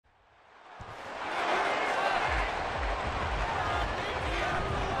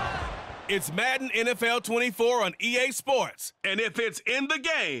It's Madden NFL 24 on EA Sports. And if it's in the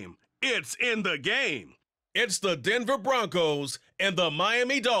game, it's in the game. It's the Denver Broncos and the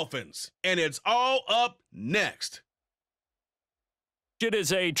Miami Dolphins. And it's all up next. It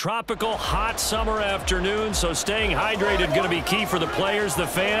is a tropical, hot summer afternoon, so staying hydrated going to be key for the players, the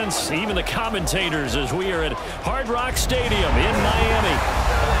fans, even the commentators as we are at Hard Rock Stadium in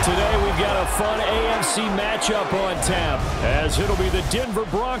Miami. Today we've got a fun AFC matchup on tap as it'll be the Denver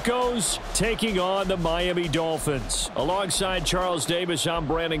Broncos taking on the Miami Dolphins. Alongside Charles Davis, I'm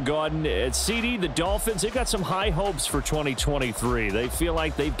Brandon Gaudin. At CD, the Dolphins, they've got some high hopes for 2023. They feel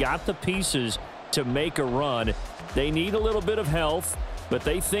like they've got the pieces to make a run. They need a little bit of health, but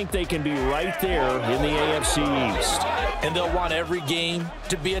they think they can be right there in the AFC East. And they'll want every game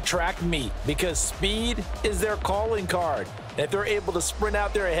to be a track meet because speed is their calling card. And if they're able to sprint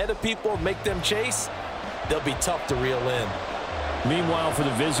out there ahead of people and make them chase, they'll be tough to reel in. Meanwhile, for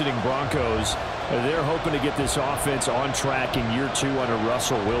the visiting Broncos, they're hoping to get this offense on track in year 2 under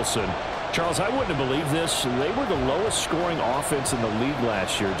Russell Wilson. Charles, I wouldn't have believed this. They were the lowest scoring offense in the league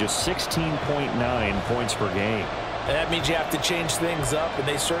last year, just 16.9 points per game. And that means you have to change things up, and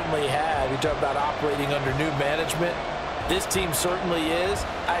they certainly have. We talk about operating under new management. This team certainly is.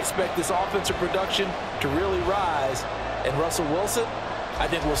 I expect this offensive production to really rise. And Russell Wilson, I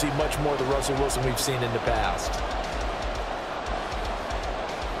think we'll see much more of the Russell Wilson we've seen in the past.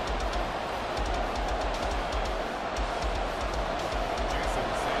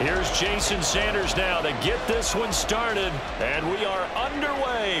 Here's Jason Sanders now to get this one started. And we are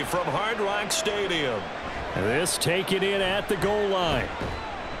underway from Hard Rock Stadium. This taken in at the goal line.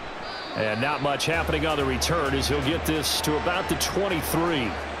 And not much happening on the return as he'll get this to about the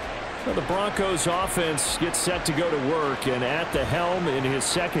 23. Well, the Broncos offense gets set to go to work, and at the helm in his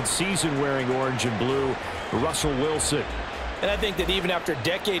second season wearing orange and blue, Russell Wilson. And I think that even after a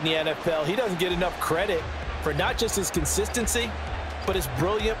decade in the NFL, he doesn't get enough credit for not just his consistency, but his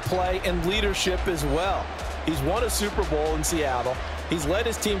brilliant play and leadership as well. He's won a Super Bowl in Seattle. He's led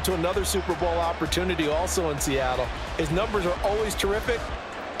his team to another Super Bowl opportunity also in Seattle. His numbers are always terrific,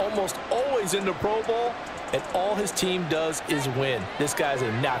 almost always in the Pro Bowl, and all his team does is win. This guy's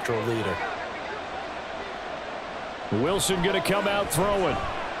a natural leader. Wilson going to come out throwing.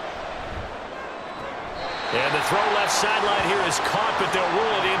 And the throw left sideline here is caught, but they'll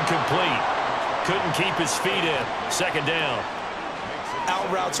rule it incomplete. Couldn't keep his feet in. Second down.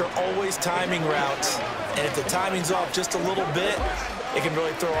 Out routes are always timing routes, and if the timing's off just a little bit, it can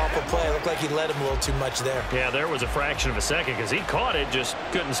really throw off a play. It looked like he let him a little too much there. Yeah, there was a fraction of a second because he caught it, just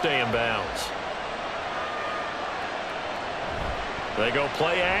couldn't stay in bounds. They go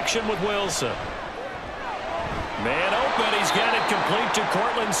play action with Wilson. Man open, he's got it complete to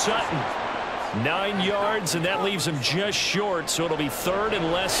Cortland Sutton. 9 yards, and that leaves him just short, so it'll be third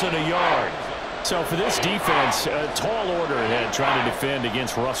and less than a yard. So for this defense, a tall order ahead trying to defend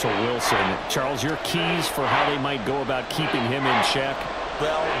against Russell Wilson. Charles, your keys for how they might go about keeping him in check?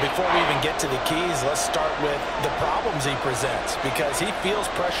 Well, before we even get to the keys, let's start with the problems he presents because he feels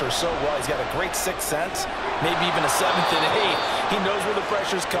pressure so well. He's got a great sixth sense, maybe even a seventh and an eighth. He knows where the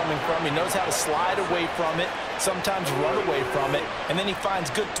pressure's coming from. He knows how to slide away from it, sometimes run away from it, and then he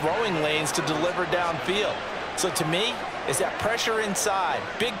finds good throwing lanes to deliver downfield. So to me, it's that pressure inside,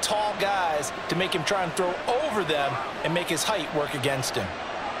 big, tall guys to make him try and throw over them and make his height work against him.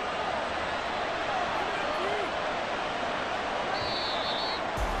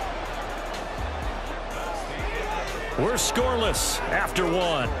 We're scoreless after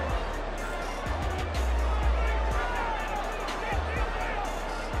one.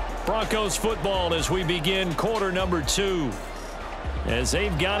 Broncos football as we begin quarter number 2. As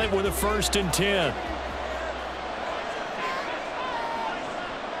they've got it with a 1st and 10.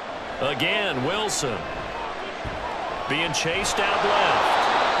 Again, Wilson being chased out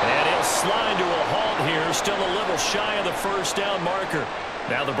left. And he'll slide to a halt here, still a little shy of the first down marker.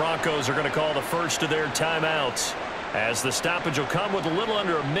 Now the Broncos are going to call the first of their timeouts as the stoppage will come with a little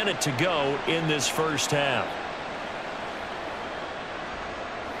under a minute to go in this first half.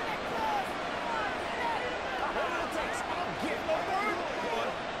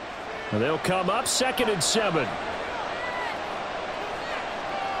 They'll come up 2nd and 7.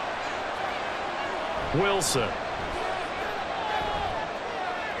 Wilson.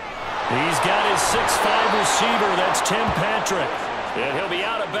 He's got his 6'5" receiver. That's Tim Patrick. And he'll be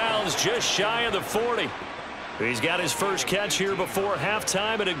out of bounds just shy of the 40. He's got his first catch here before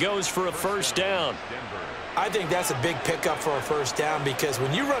halftime, and it goes for a first down. I think that's a big pickup for a first down because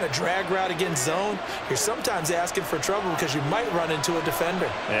when you run a drag route against zone, you're sometimes asking for trouble because you might run into a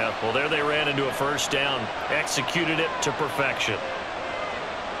defender. Yeah, well, there they ran into a first down, executed it to perfection.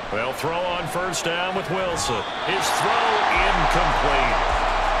 They'll throw on first down with Wilson. His throw incomplete.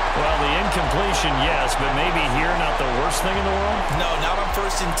 Well, the incompletion, yes, but maybe here not the worst thing in the world? No, not on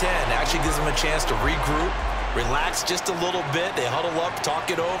 1st and 10. Actually gives them a chance to regroup, relax just a little bit. They huddle up, talk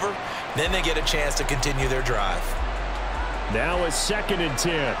it over. Then they get a chance to continue their drive. Now a 2nd and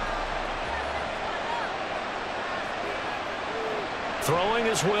 10. Throwing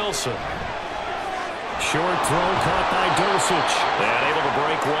is Wilson. Short throw caught by Dosich. And able to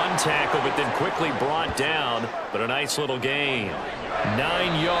break one tackle, but then quickly brought down. But a nice little gain.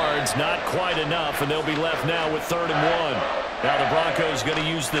 9 yards, not quite enough, and they'll be left now with 3rd and 1. Now the Broncos going to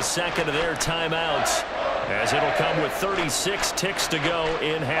use the second of their timeouts, as it'll come with 36 ticks to go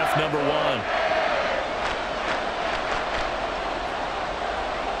in half number 1.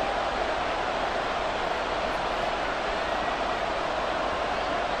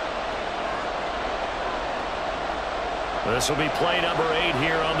 This will be play number 8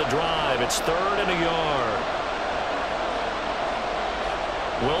 here on the drive. It's 3rd and a yard.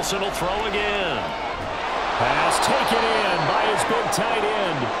 Wilson will throw again. Pass taken in by his big tight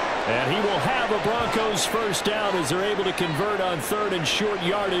end. And he will have a Broncos first down as they're able to convert on 3rd and short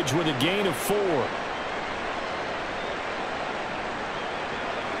yardage with a gain of 4.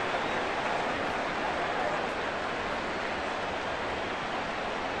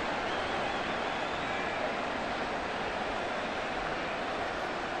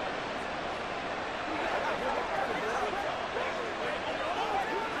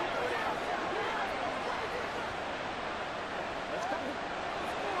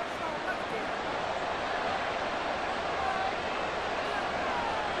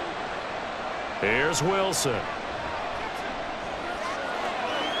 Here's Wilson.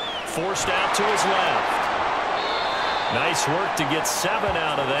 Forced out to his left. Nice work to get 7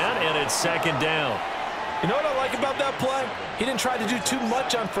 out of that, and it's 2nd down. You know what I like about that play? He didn't try to do too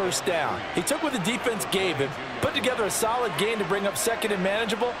much on 1st down. He took what the defense gave him, put together a solid gain to bring up 2nd and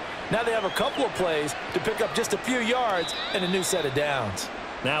manageable. Now they have a couple of plays to pick up just a few yards and a new set of downs.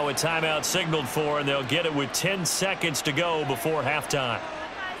 Now a timeout signaled for, and they'll get it with 10 seconds to go before halftime.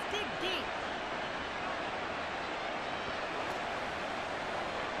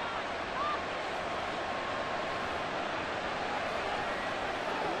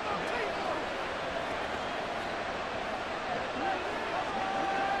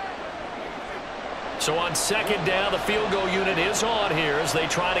 So on 2nd down, the field goal unit is on here as they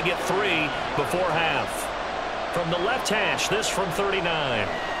try to get 3 before half. From the left hash, this from 39.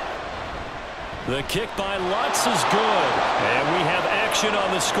 The kick by Lutz is good. And we have action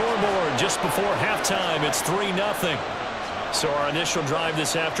on the scoreboard just before halftime. It's 3-0. So our initial drive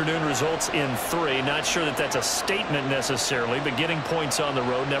this afternoon results in 3. Not sure that that's a statement necessarily, but getting points on the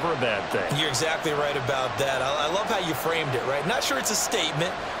road, never a bad thing. You're exactly right about that. I love how you framed it, right? Not sure it's a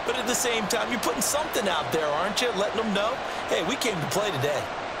statement, but at the same time, you're putting something out there, aren't you? Letting them know, hey, we came to play today.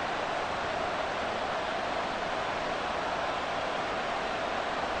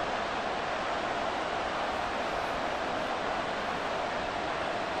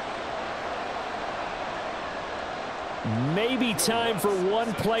 Maybe time for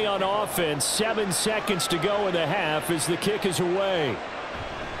one play on offense. 7 seconds to go in the half as the kick is away.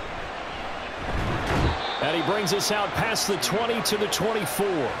 And he brings us out past the 20 to the 24.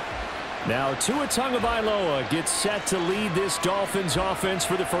 Now Tua Tagovailoa gets set to lead this Dolphins offense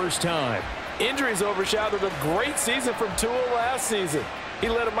for the first time. Injuries overshadowed a great season from Tua last season. He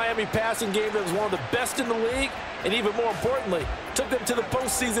led a Miami passing game that was one of the best in the league, and even more importantly, took them to the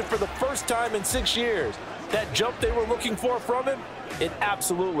postseason for the first time in 6 years. That jump they were looking for from him, it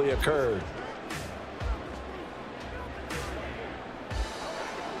absolutely occurred.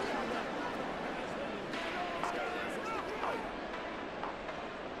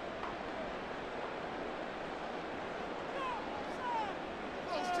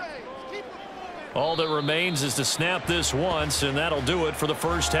 All that remains is to snap this once, and that'll do it for the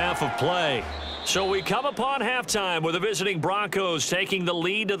first half of play. So we come upon halftime with the visiting Broncos taking the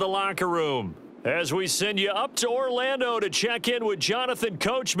lead to the locker room. As we send you up to Orlando to check in with Jonathan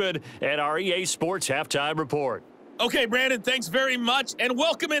Coachman at our EA Sports Halftime Report. Okay, Brandon, thanks very much, and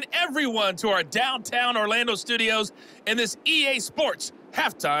welcoming everyone to our downtown Orlando studios in this EA Sports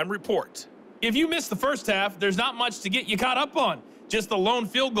Halftime Report. If you missed the first half, there's not much to get you caught up on. Just the lone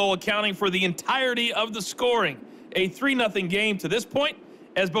field goal accounting for the entirety of the scoring. A 3-0 game to this point,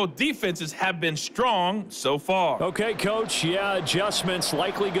 as both defenses have been strong so far. Okay, Coach, yeah, adjustments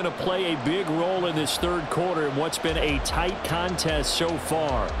likely going to play a big role in this third quarter in what's been a tight contest so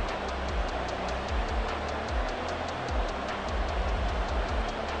far.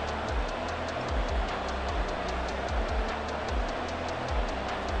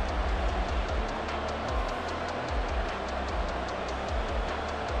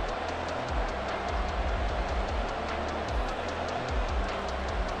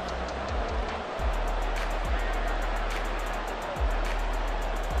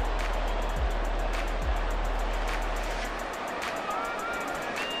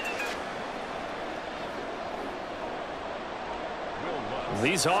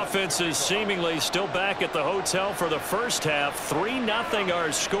 These offenses seemingly still back at the hotel for the first half. 3-0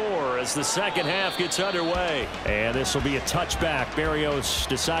 our score as the second half gets underway. And this will be a touchback. Barrios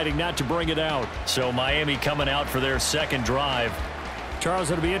deciding not to bring it out. So Miami coming out for their second drive.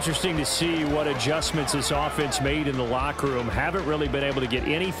 Charles, it'll be interesting to see what adjustments this offense made in the locker room. Haven't really been able to get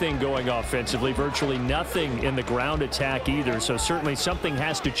anything going offensively. Virtually nothing in the ground attack either. So certainly something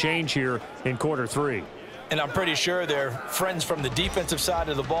has to change here in quarter 3. And I'm pretty sure their friends from the defensive side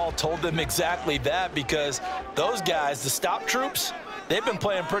of the ball told them exactly that, because those guys, the stop troops, they've been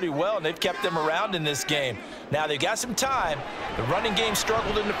playing pretty well, and they've kept them around in this game. Now, they've got some time. The running game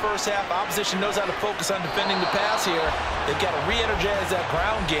struggled in the first half. Opposition knows how to focus on defending the pass here. They've got to re-energize that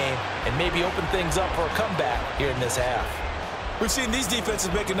ground game and maybe open things up for a comeback here in this half. We've seen these defenses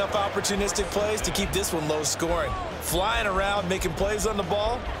make enough opportunistic plays to keep this one low scoring. Flying around, making plays on the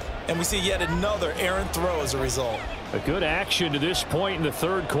ball, and we see yet another errant throw as a result. A good action to this point in the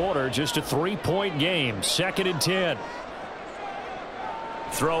third quarter. Just a 3-point game. 2nd and 10.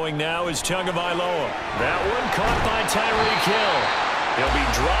 Throwing now is Tagovailoa. That one caught by Tyreek Hill. He'll be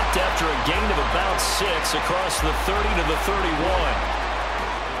dropped after a gain of about 6 across the 30 to the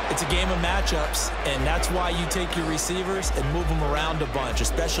 31. It's a game of matchups, and that's why you take your receivers and move them around a bunch,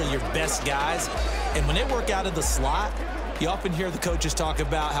 especially your best guys. And when they work out of the slot, you often hear the coaches talk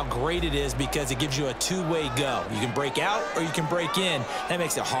about how great it is because it gives you a two-way go. You can break out or you can break in. That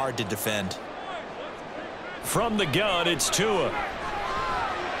makes it hard to defend. From the gun, it's Tua.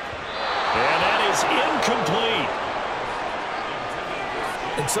 And that is incomplete.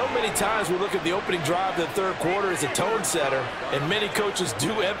 And so many times we look at the opening drive of the third quarter as a tone setter, and many coaches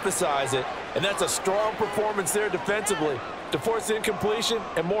do emphasize it. And that's a strong performance there defensively to force incompletion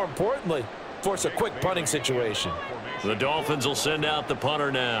and, more importantly, force a quick punting situation. The Dolphins will send out the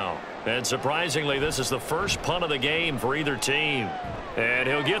punter now. And surprisingly, this is the first punt of the game for either team. And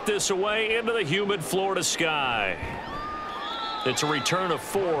he'll get this away into the humid Florida sky. It's a return of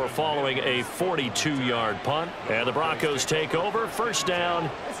 4 following a 42-yard punt. And the Broncos take over. First down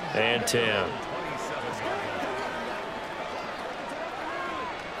and 10.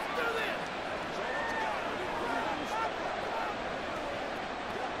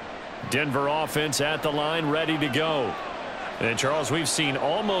 Denver offense at the line, ready to go. And, Charles, we've seen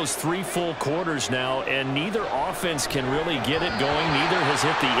almost 3 full quarters now, and neither offense can really get it going. Neither has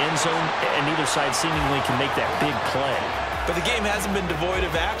hit the end zone, and neither side seemingly can make that big play. But the game hasn't been devoid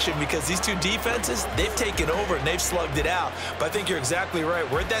of action because these two defenses, they've taken over and they've slugged it out. But I think you're exactly right.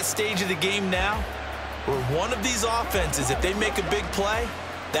 We're at that stage of the game now where one of these offenses, if they make a big play,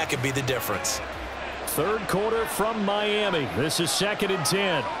 that could be the difference. Third quarter from Miami. This is 2nd and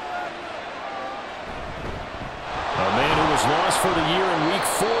 10. A man who was lost for the year in Week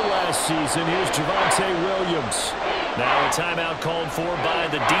 4 last season is Javonte Williams. Now a timeout called for by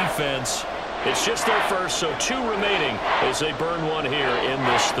the defense. It's just their first, so 2 remaining as they burn one here in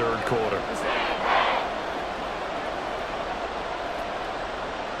this third quarter.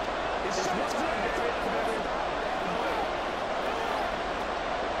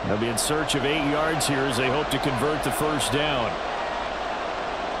 They'll be in search of 8 yards here as they hope to convert the first down.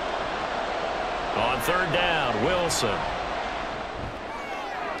 On third down, Wilson.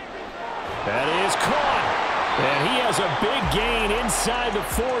 That is caught. And he has a big gain inside the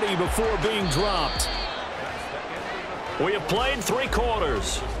 40 before being dropped. We have played 3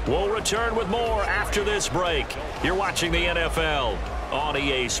 quarters. We'll return with more after this break. You're watching the NFL on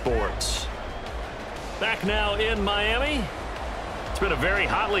EA Sports. Back now in Miami. It's been a very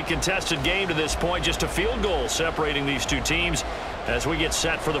hotly contested game to this point. Just a field goal separating these two teams as we get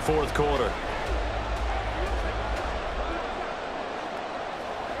set for the fourth quarter.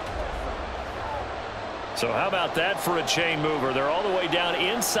 So how about that for a chain mover? They're all the way down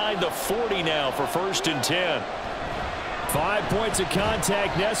inside the 40 now for 1st and 10. 5 points of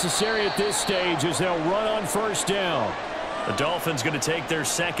contact necessary at this stage as they'll run on first down. The Dolphins going to take their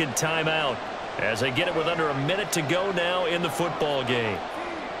second timeout as they get it with under a minute to go now in the football game.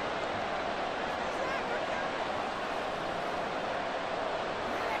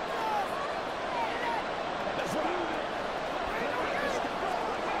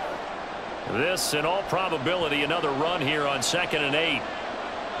 This, in all probability, another run here on 2nd and 8.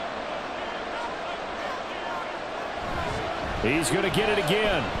 He's going to get it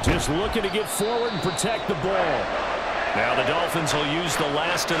again. Just looking to get forward and protect the ball. Now the Dolphins will use the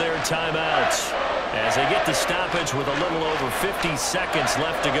last of their timeouts as they get the stoppage with a little over 50 seconds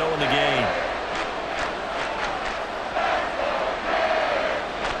left to go in the game.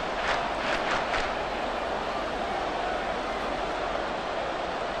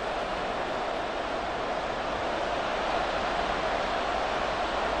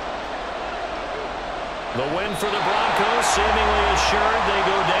 The win for the Broncos, seemingly assured. They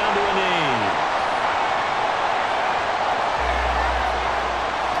go down to a knee.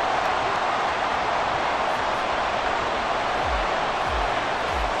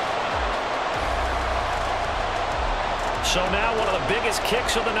 So now one of the biggest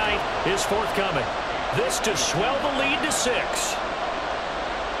kicks of the night is forthcoming. This to swell the lead to 6.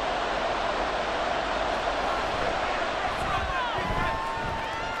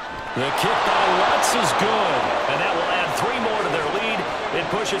 The kick by Lutz is good, and that will add 3 more to their lead. It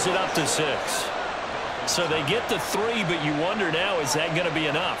pushes it up to 6. So they get the 3, but you wonder now, is that going to be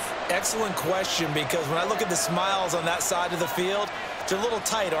enough? Excellent question, because when I look at the smiles on that side of the field, they're a little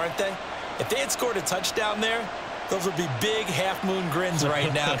tight, aren't they? If they had scored a touchdown there, those would be big half-moon grins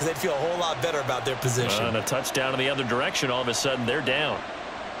right now because they'd feel a whole lot better about their position. And a touchdown in the other direction, all of a sudden they're down.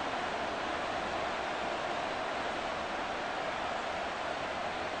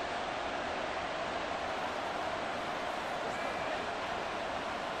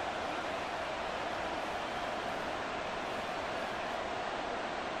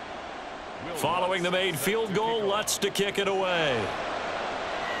 Following the made field goal, Lutz to kick it away.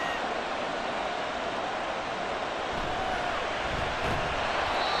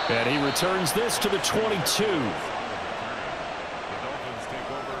 And he returns this to the 22. The Dolphins take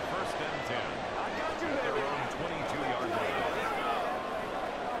over 1st and 10. At their own 22-yard line.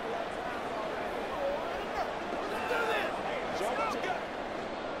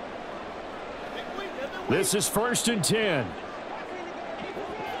 This is 1st and 10.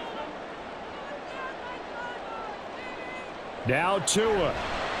 Now Tua.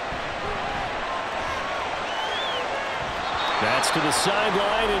 That's to the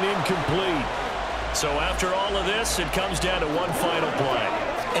sideline and incomplete. So after all of this, it comes down to one final play.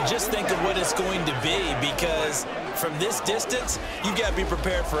 And just think of what it's going to be, because from this distance, you've got to be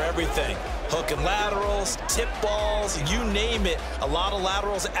prepared for everything. Hook and laterals, tip balls, you name it. A lot of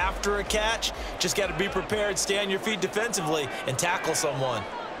laterals after a catch. Just got to be prepared, stay on your feet defensively, and tackle someone.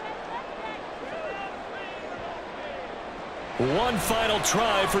 One final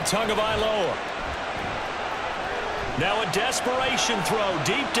try for Tagovailoa. Now a desperation throw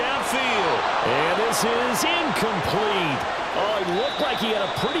deep downfield. And this is incomplete. Oh, it looked like he had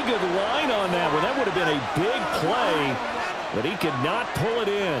a pretty good line on that one. That would have been a big play, but he could not pull it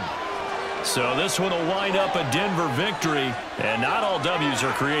in. So this one will wind up a Denver victory. And not all W's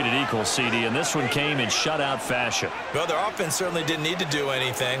are created equal, CD, and this one came in shutout fashion. Well, their offense certainly didn't need to do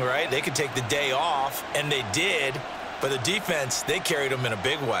anything, right? They could take the day off, and they did. But the defense, they carried them in a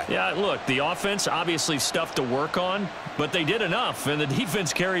big way. Yeah, look, the offense, obviously stuff to work on, but they did enough, and the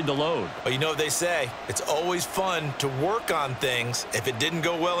defense carried the load. Well, you know what they say. It's always fun to work on things if it didn't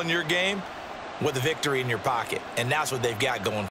go well in your game with a victory in your pocket. And that's what they've got going.